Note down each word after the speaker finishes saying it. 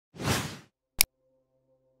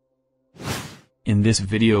In this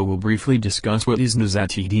video we'll briefly discuss what is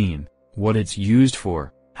Nizatidine, what it's used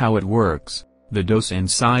for, how it works, the dose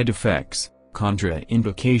and side effects,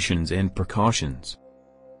 contraindications and precautions.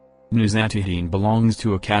 Nizatidine belongs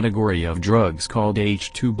to a category of drugs called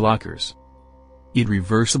H2 blockers. It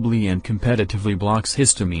reversibly and competitively blocks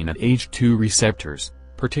histamine at H2 receptors,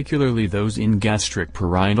 particularly those in gastric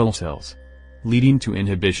parietal cells, leading to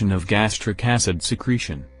inhibition of gastric acid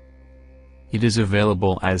secretion. It is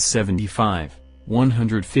available as 75,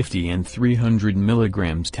 150 and 300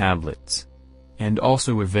 mg tablets, and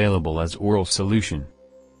also available as oral solution.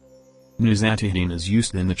 Nizatidine is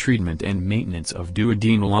used in the treatment and maintenance of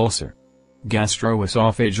duodenal ulcer,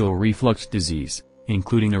 gastroesophageal reflux disease,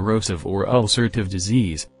 including erosive or ulcerative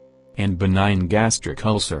disease, and benign gastric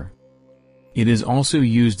ulcer. It is also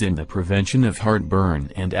used in the prevention of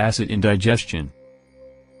heartburn and acid indigestion.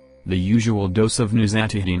 The usual dose of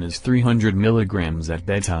Nizatidine is 300 mg at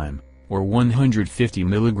bedtime, or 150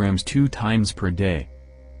 mg 2 times per day.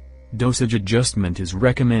 Dosage adjustment is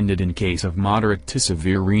recommended in case of moderate to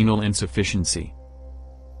severe renal insufficiency.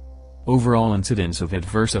 Overall incidence of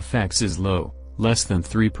adverse effects is low, less than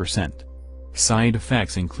 3%. Side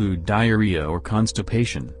effects include diarrhea or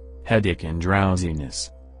constipation, headache and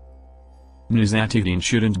drowsiness. Nizatidine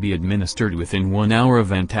shouldn't be administered within 1 hour of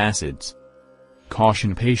antacids.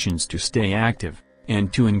 Caution patients to stay active,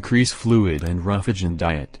 and to increase fluid and roughage in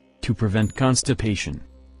diet, to prevent constipation.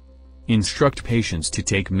 Instruct patients to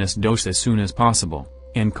take missed dose as soon as possible,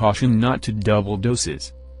 and caution not to double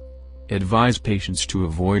doses. Advise patients to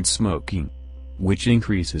avoid smoking, which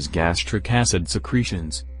increases gastric acid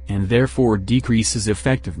secretions, and therefore decreases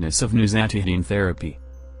effectiveness of Nizatidine therapy.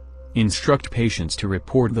 Instruct patients to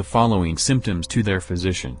report the following symptoms to their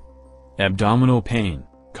physician: abdominal pain,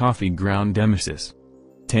 coffee ground emesis,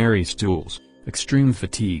 tarry stools, extreme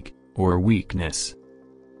fatigue, or weakness.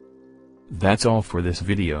 That's all for this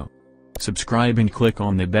video. Subscribe and click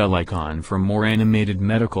on the bell icon for more animated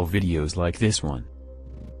medical videos like this one.